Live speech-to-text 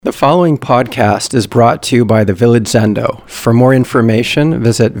The following podcast is brought to you by the Village Zendo. For more information,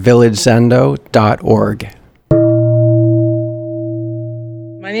 visit villagezendo.org.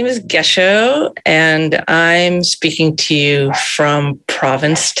 My name is Gesho, and I'm speaking to you from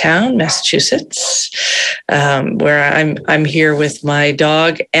Provincetown, Massachusetts, where I'm here with my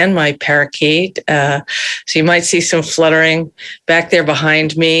dog and my parakeet. So you might see some fluttering back there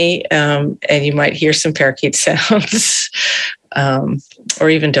behind me, and you might hear some parakeet sounds, or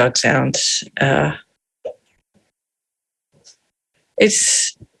even dog sounds. I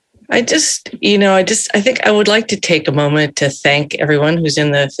think I would like to take a moment to thank everyone who's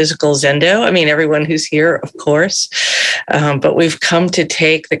in the physical Zendo. I mean, everyone who's here, of course. But we've come to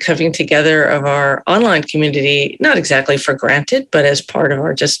take the coming together of our online community, not exactly for granted, but as part of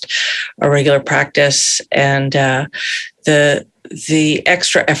our regular practice. And the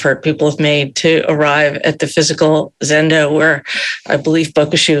extra effort people have made to arrive at the physical Zendo, where I believe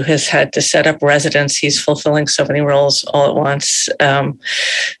Bokushu has had to set up residence. He's fulfilling so many roles all at once.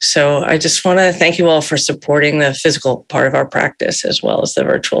 So I just want to thank you all for supporting the physical part of our practice as well as the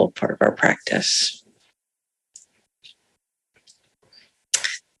virtual part of our practice.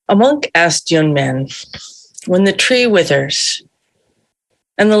 A monk asked Yunmen, when the tree withers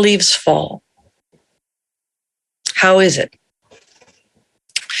and the leaves fall, how is it?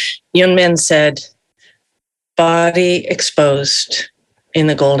 Yunmen said, body exposed in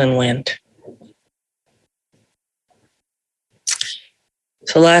the golden wind.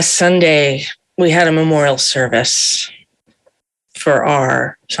 So last Sunday, we had a memorial service for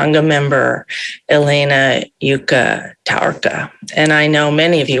our Sangha member, Elena Yuka Taurka. And I know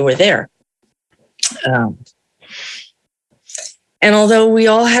many of you were there. And although we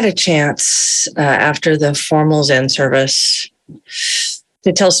all had a chance after the formal Zen service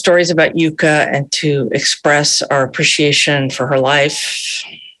to tell stories about Yuka and to express our appreciation for her life,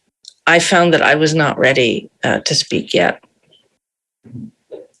 I found that I was not ready to speak yet.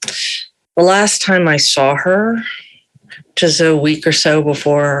 The last time I saw her, which was a week or so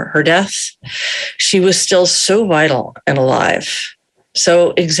before her death, she was still so vital and alive,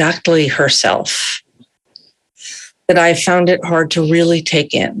 so exactly herself, that I found it hard to really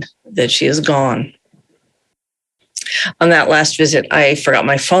take in that she is gone. On that last visit, I forgot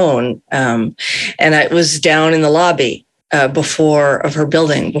my phone, and I was down in the lobby of her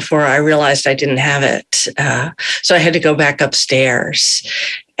building before I realized I didn't have it. So I had to go back upstairs,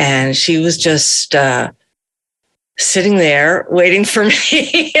 and she was just sitting there waiting for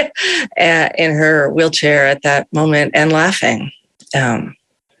me in her wheelchair at that moment and laughing.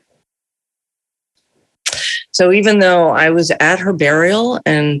 So even though I was at her burial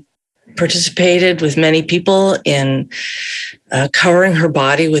and participated with many people in covering her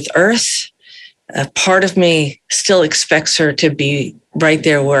body with earth, a part of me still expects her to be right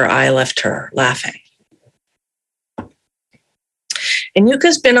there where I left her, laughing. And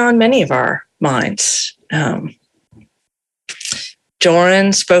Yuka's been on many of our minds.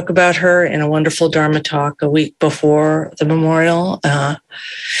 Joran spoke about her in a wonderful Dharma talk a week before the memorial.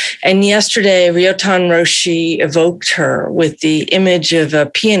 And yesterday, Ryotan Roshi evoked her with the image of a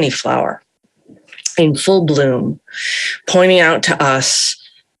peony flower in full bloom, pointing out to us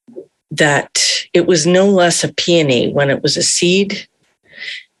that it was no less a peony when it was a seed,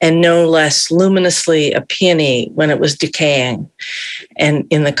 and no less luminously a peony when it was decaying and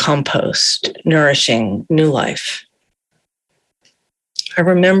in the compost, nourishing new life. I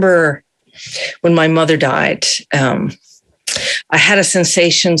remember when my mother died, I had a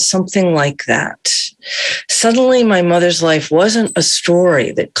sensation something like that. Suddenly, my mother's life wasn't a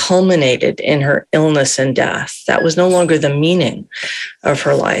story that culminated in her illness and death. That was no longer the meaning of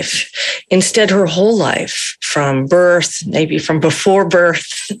her life. Instead, her whole life, from birth, maybe from before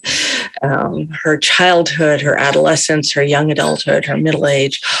birth, her childhood, her adolescence, her young adulthood, her middle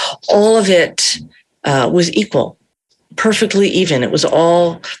age, all of it was equal. Perfectly even. It was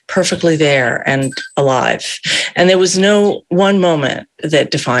all perfectly there and alive. And there was no one moment that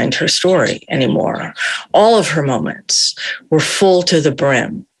defined her story anymore. All of her moments were full to the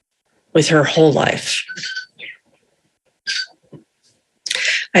brim with her whole life.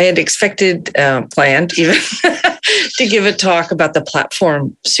 I had planned even to give a talk about the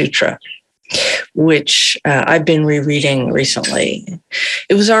Platform Sutra, which I've been rereading recently.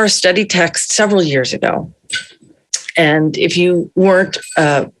 It was our study text several years ago. And if you weren't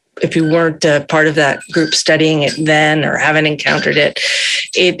part of that group studying it then or haven't encountered it,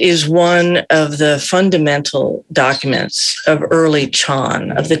 it is one of the fundamental documents of early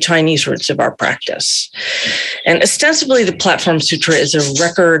Chan, of the Chinese roots of our practice. And ostensibly, the Platform Sutra is a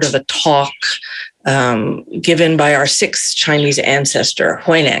record of a talk given by our sixth Chinese ancestor,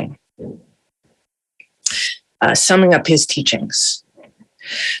 Huineng, summing up his teachings.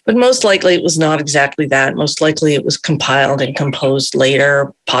 But most likely it was not exactly that. Most likely it was compiled and composed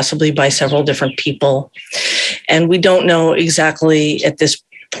later, possibly by several different people. And we don't know exactly at this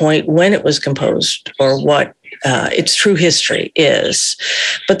point when it was composed or what its true history is.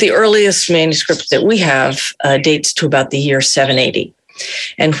 But the earliest manuscript that we have dates to about the year 780.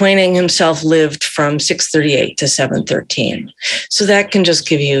 And Huineng himself lived from 638 to 713. So that can just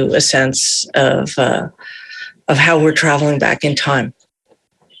give you a sense of how we're traveling back in time.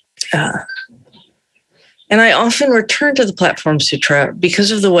 And I often return to the Platform Sutra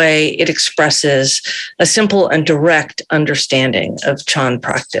because of the way it expresses a simple and direct understanding of Chan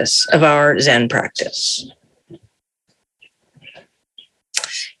practice, of our Zen practice.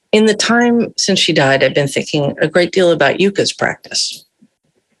 In the time since she died, I've been thinking a great deal about Yuka's practice.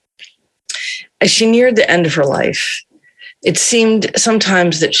 As she neared the end of her life, it seemed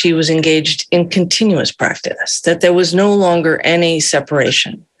sometimes that she was engaged in continuous practice, that there was no longer any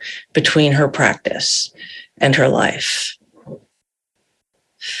separation between her practice and her life.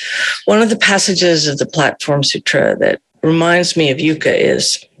 One of the passages of the Platform Sutra that reminds me of Yuka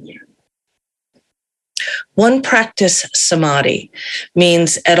is, one practice samadhi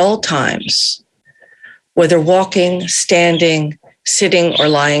means at all times, whether walking, standing, sitting, or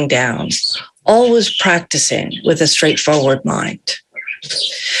lying down, always practicing with a straightforward mind.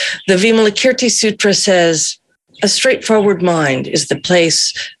 The Vimalakirti Sutra says, a straightforward mind is the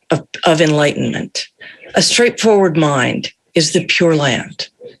place of enlightenment. A straightforward mind is the Pure Land.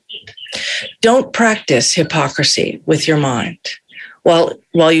 Don't practice hypocrisy with your mind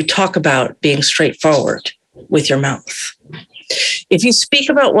while you talk about being straightforward with your mouth. If you speak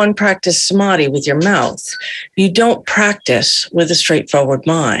about one practice samadhi with your mouth, you don't practice with a straightforward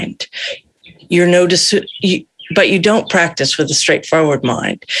mind. But you don't practice with a straightforward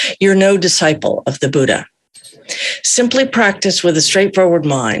mind. You're no disciple of the Buddha. Simply practice with a straightforward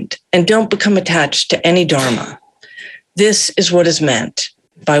mind and don't become attached to any dharma. This is what is meant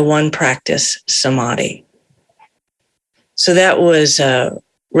by one practice samadhi. So that was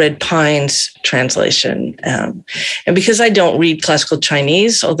Red Pine's translation. And because I don't read classical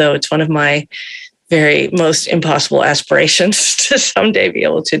Chinese, although it's one of my very most impossible aspirations to someday be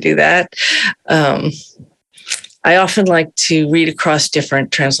able to do that, I often like to read across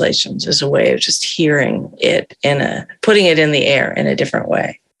different translations as a way of just hearing it putting it in the air in a different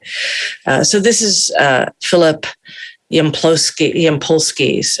way. So this is Philip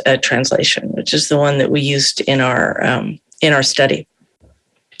Yampolsky's translation, which is the one that we used in our study.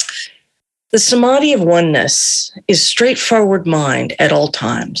 The samadhi of oneness is straightforward mind at all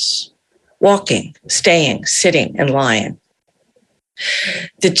times, walking, staying, sitting, and lying.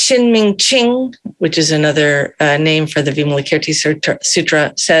 The Chinming Ching, which is another name for the Vimalakirti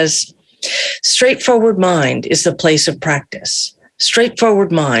Sutra, says, straightforward mind is the place of practice.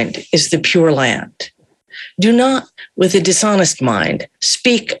 Straightforward mind is the Pure Land. Do not, with a dishonest mind,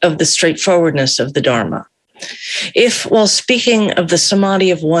 speak of the straightforwardness of the Dharma. If, while speaking of the samadhi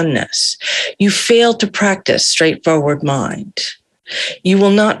of oneness, you fail to practice straightforward mind, you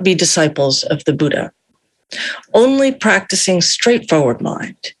will not be disciples of the Buddha. Only practicing straightforward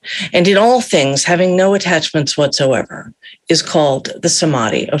mind, and in all things having no attachments whatsoever, is called the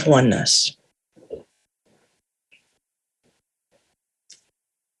samadhi of oneness.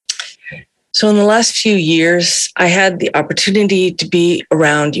 So in the last few years, I had the opportunity to be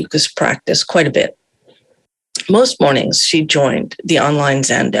around Yuka's practice quite a bit. Most mornings, she joined the online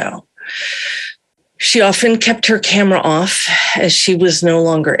Zendo. She often kept her camera off as she was no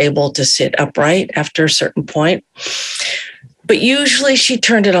longer able to sit upright after a certain point. But usually she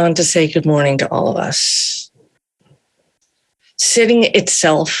turned it on to say good morning to all of us. Sitting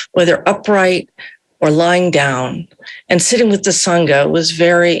itself, whether upright or lying down, and sitting with the Sangha was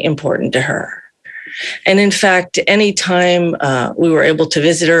very important to her. And in fact, any time we were able to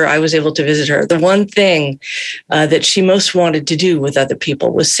visit her, I was able to visit her, the one thing that she most wanted to do with other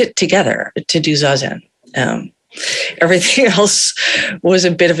people was sit together to do Zazen. Everything else was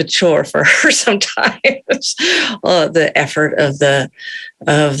a bit of a chore for her sometimes. The effort of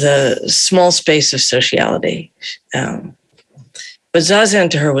the small space of sociality. But Zazen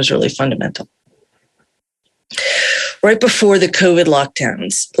to her was really fundamental. Right before the COVID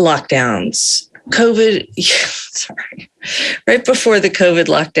lockdowns, right before the COVID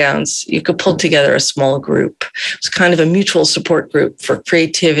lockdowns, you could pull together a small group. It was kind of a mutual support group for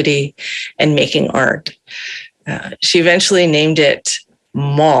creativity and making art. She eventually named it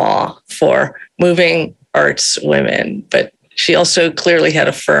MAW for Moving Arts Women, but She also clearly had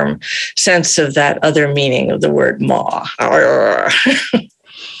a firm sense of that other meaning of the word ma.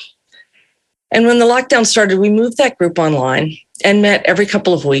 And when the lockdown started, we moved that group online and met every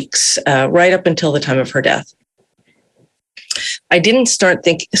couple of weeks, right up until the time of her death. I didn't start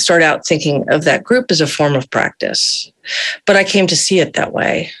out thinking of that group as a form of practice, but I came to see it that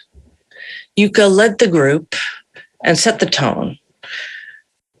way. Yuka led the group and set the tone.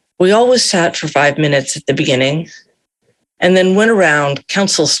 We always sat for 5 minutes at the beginning and then went around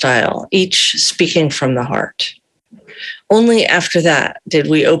council style, each speaking from the heart. Only after that did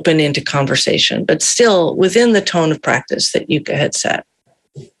we open into conversation, but still within the tone of practice that Yuka had set.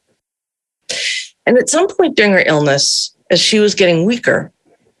 And at some point during her illness, as she was getting weaker,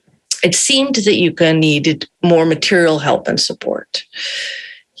 it seemed that Yuka needed more material help and support.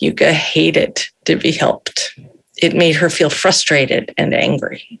 Yuka hated to be helped. It made her feel frustrated and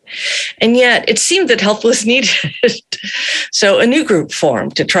angry. And yet it seemed that help was needed. So a new group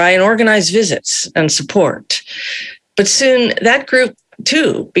formed to try and organize visits and support. But soon that group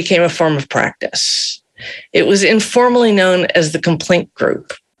too became a form of practice. It was informally known as the complaint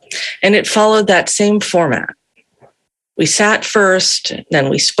group, and it followed that same format. We sat first, then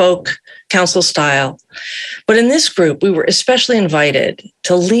we spoke, council style. But in this group, we were especially invited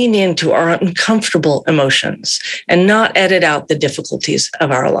to lean into our uncomfortable emotions and not edit out the difficulties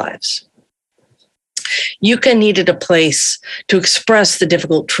of our lives. Yuka needed a place to express the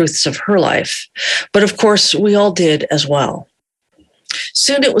difficult truths of her life, but of course, we all did as well.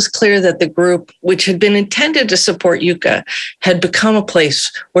 Soon it was clear that the group, which had been intended to support Yuka, had become a place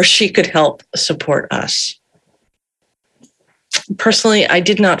where she could help support us. Personally, I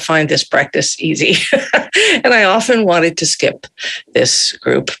did not find this practice easy, and I often wanted to skip this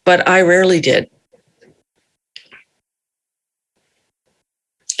group, but I rarely did.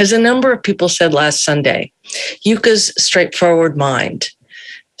 As a number of people said last Sunday, Yuka's straightforward mind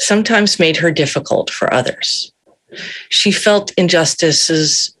sometimes made her difficult for others. She felt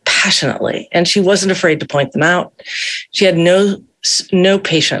injustices passionately, and she wasn't afraid to point them out. She had no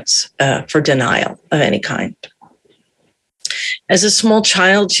patience for denial of any kind. As a small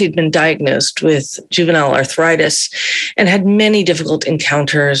child, she'd been diagnosed with juvenile arthritis and had many difficult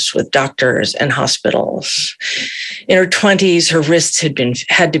encounters with doctors and hospitals. In her 20s, her wrists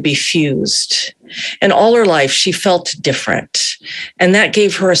had to be fused. And all her life, she felt different. And that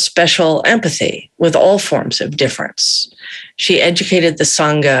gave her a special empathy with all forms of difference. She educated the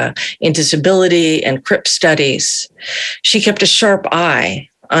Sangha in disability and Crip studies. She kept a sharp eye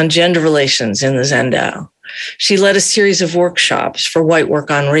on gender relations in the Zendo. She led a series of workshops for white work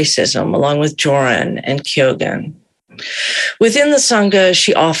on racism, along with Joran and Kyogen. Within the Sangha,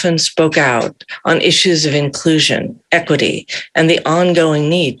 she often spoke out on issues of inclusion, equity, and the ongoing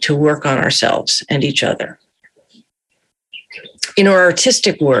need to work on ourselves and each other. In her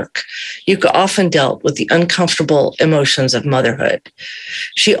artistic work, Yuka often dealt with the uncomfortable emotions of motherhood.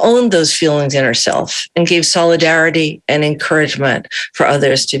 She owned those feelings in herself and gave solidarity and encouragement for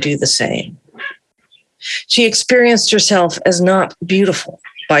others to do the same. She experienced herself as not beautiful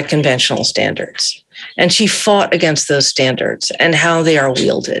by conventional standards, and she fought against those standards and how they are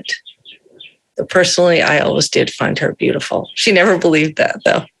wielded. But personally, I always did find her beautiful. She never believed that,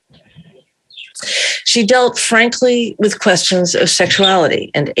 though. She dealt frankly with questions of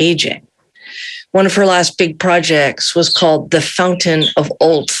sexuality and aging. One of her last big projects was called The Fountain of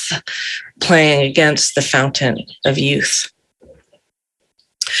Olth, playing against the fountain of youth.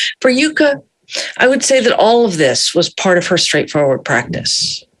 For Yuka, I would say that all of this was part of her straightforward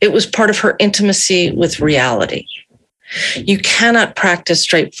practice. It was part of her intimacy with reality. You cannot practice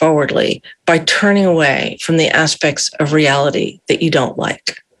straightforwardly by turning away from the aspects of reality that you don't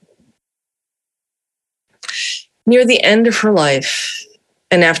like. Near the end of her life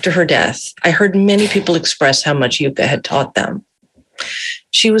and after her death, I heard many people express how much Yuka had taught them.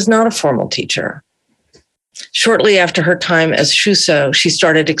 She was not a formal teacher. Shortly after her time as Shuso, she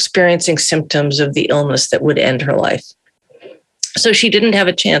started experiencing symptoms of the illness that would end her life. So she didn't have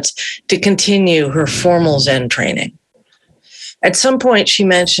a chance to continue her formal Zen training. At some point, she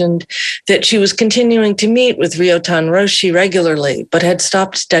mentioned that she was continuing to meet with Ryotan Roshi regularly, but had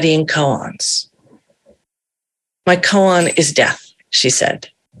stopped studying koans. My koan is death, she said.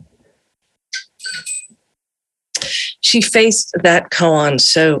 She faced that koan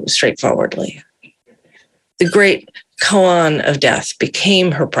so straightforwardly. The great koan of death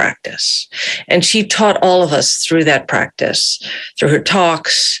became her practice, and she taught all of us through that practice, through her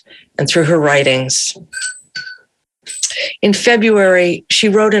talks and through her writings. In February, she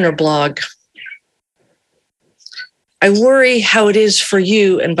wrote in her blog, I worry how it is for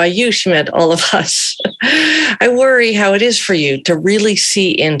you, and by you, she meant all of us. I worry how it is for you to really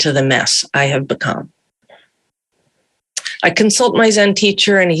see into the mess I have become. I consult my Zen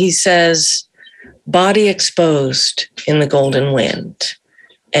teacher, and he says, body exposed in the golden wind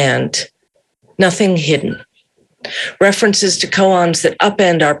and nothing hidden. References to koans that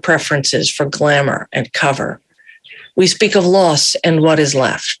upend our preferences for glamour and cover. We speak of loss and what is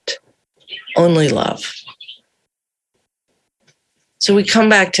left. Only love. So we come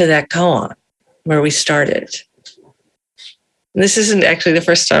back to that koan where we started. And this isn't actually the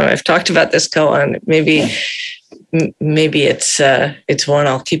first time I've talked about this koan. Maybe it's one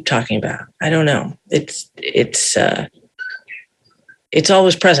I'll keep talking about. I don't know. It's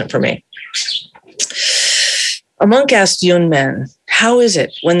always present for me. A monk asked Yunmen, how is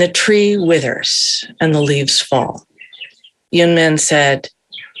it when the tree withers and the leaves fall? Yunmen said,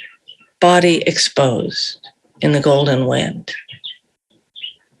 body exposed in the golden wind.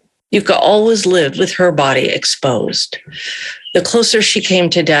 Yuka always lived with her body exposed. The closer she came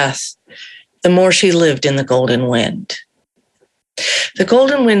to death, the more she lived in the golden wind. The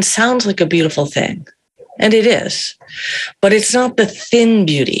golden wind sounds like a beautiful thing, and it is, but it's not the thin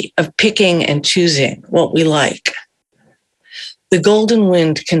beauty of picking and choosing what we like. The golden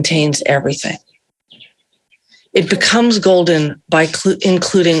wind contains everything. It becomes golden by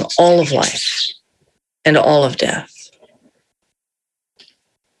including all of life and all of death.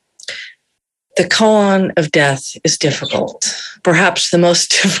 The koan of death is difficult, perhaps the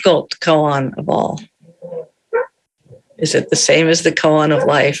most difficult koan of all. Is it the same as the koan of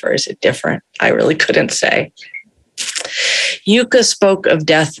life, or is it different? I really couldn't say. Yuka spoke of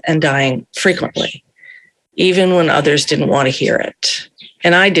death and dying frequently, even when others didn't want to hear it.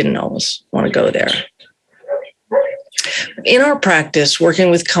 And I didn't always want to go there. In our practice, working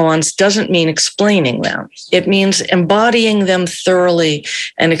with koans doesn't mean explaining them. It means embodying them thoroughly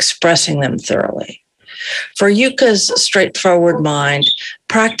and expressing them thoroughly. For Yuka's straightforward mind,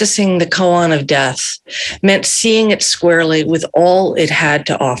 practicing the koan of death meant seeing it squarely with all it had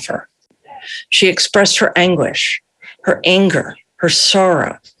to offer. She expressed her anguish, her anger, her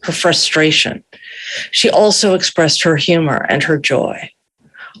sorrow, her frustration. She also expressed her humor and her joy.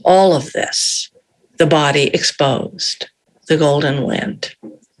 All of this, the body exposed, the golden wind.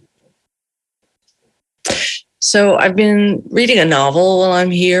 So I've been reading a novel while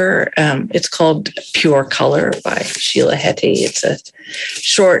I'm here. It's called Pure Color by Sheila Heti. It's a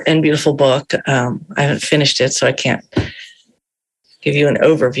short and beautiful book. I haven't finished it, so I can't give you an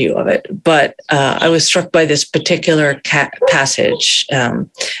overview of it. But I was struck by this particular passage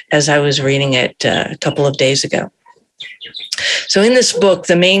as I was reading it a couple of days ago. So in this book,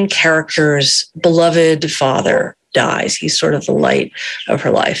 the main character's beloved father dies. He's sort of the light of her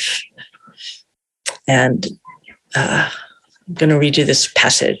life. And I'm going to read you this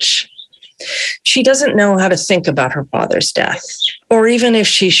passage. She doesn't know how to think about her father's death, or even if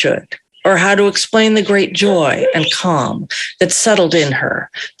she should, or how to explain the great joy and calm that settled in her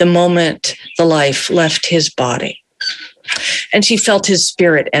the moment the life left his body. And she felt his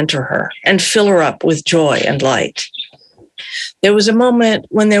spirit enter her and fill her up with joy and light. There was a moment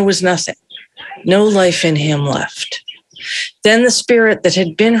when there was nothing, no life in him left. Then the spirit that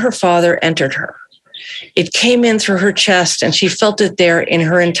had been her father entered her. It came in through her chest, and she felt it there in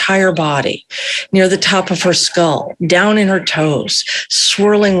her entire body, near the top of her skull, down in her toes,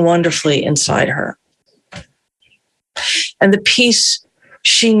 swirling wonderfully inside her. And the peace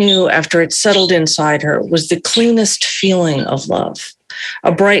she knew after it settled inside her was the cleanest feeling of love,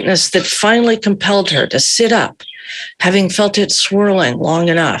 a brightness that finally compelled her to sit up, having felt it swirling long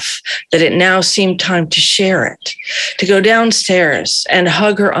enough that it now seemed time to share it, to go downstairs and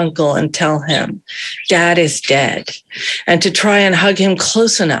hug her uncle and tell him, Dad is dead, and to try and hug him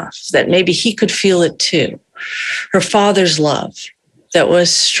close enough that maybe he could feel it too, her father's love that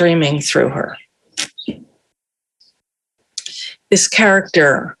was streaming through her. This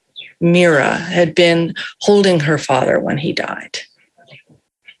character, Mira, had been holding her father when he died.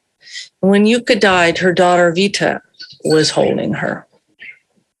 When Yuka died, her daughter Vita was holding her.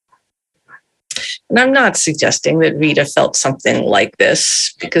 And I'm not suggesting that Vita felt something like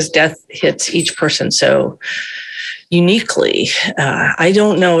this, because death hits each person so uniquely. I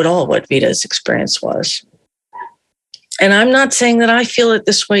don't know at all what Vita's experience was. And I'm not saying that I feel it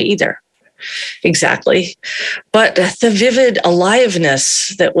this way either. Exactly. But the vivid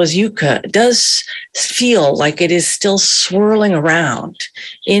aliveness that was Yuka does feel like it is still swirling around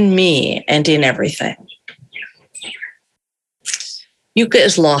in me and in everything. Yuka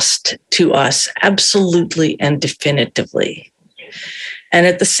is lost to us absolutely and definitively. And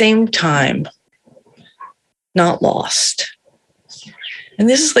at the same time, not lost. And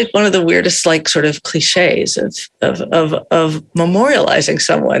this is like one of the weirdest, like sort of cliches of memorializing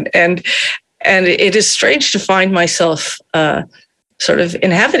someone. And it is strange to find myself sort of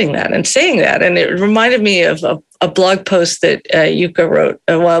inhabiting that and saying that. And it reminded me of a blog post that Yuka wrote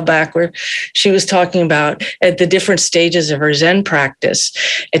a while back, where she was talking about at the different stages of her Zen practice.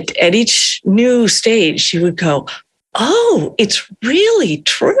 At each new stage, she would go, "Oh, it's really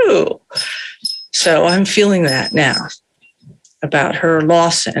true." So I'm feeling that now about her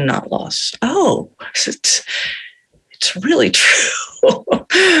loss and not loss. Oh, it's really true.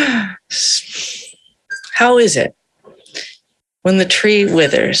 How is it when the tree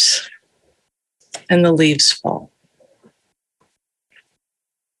withers and the leaves fall?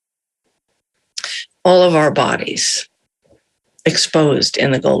 All of our bodies exposed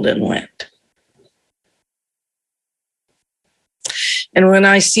in the golden wind. And when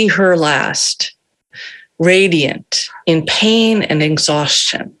I see her last, radiant in pain and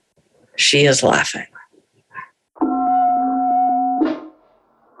exhaustion, she is laughing.